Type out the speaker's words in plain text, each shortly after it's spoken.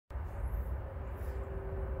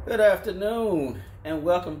Good afternoon, and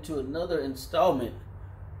welcome to another installment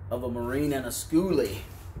of a Marine and a Schoolie.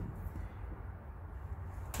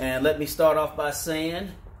 And let me start off by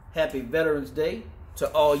saying Happy Veterans Day to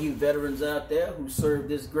all you veterans out there who served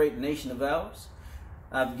this great nation of ours.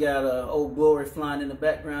 I've got Old Glory flying in the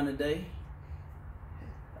background today.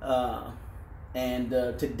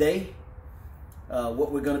 Today,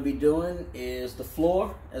 what we're going to be doing is the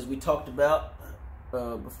floor, as we talked about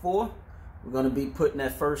before. We're going to be putting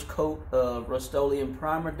that first coat of Rust-Oleum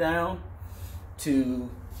primer down to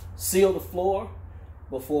seal the floor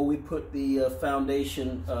before we put the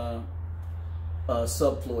foundation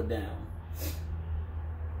subfloor down.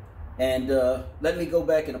 And let me go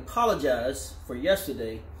back and apologize for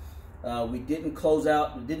yesterday. We didn't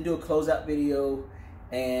do a closeout video,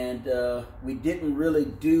 and we didn't really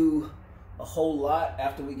do a whole lot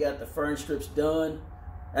after we got the fern strips done.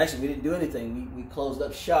 Actually, we didn't do anything. We closed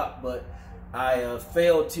up shop, but I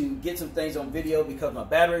failed to get some things on video because my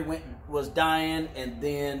battery was dying, and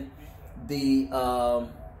then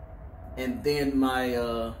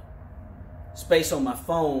my space on my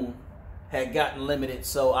phone had gotten limited,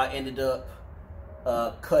 so I ended up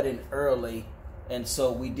cutting early, and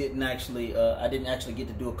so we didn't actually I didn't actually get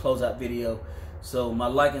to do a closeout video. So my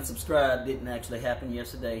like and subscribe didn't actually happen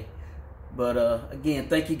yesterday. But again,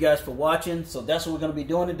 thank you guys for watching. So that's what we're going to be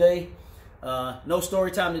doing today. No story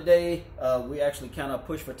time today. We actually kind of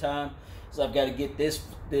pushed for time, so I've got to get this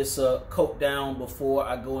coat down before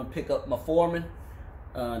I go and pick up my foreman.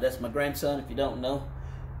 That's my grandson, if you don't know.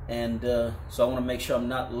 And so I want to make sure I'm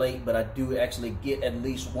not late, but I do actually get at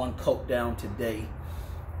least one coat down today.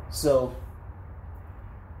 So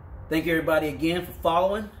thank you everybody again for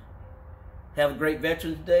following. Have a great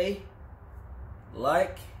Veterans Day.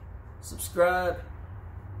 Like, subscribe.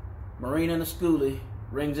 Marine and a Schoolie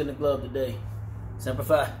rings in the glove today. Semper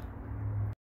Fi.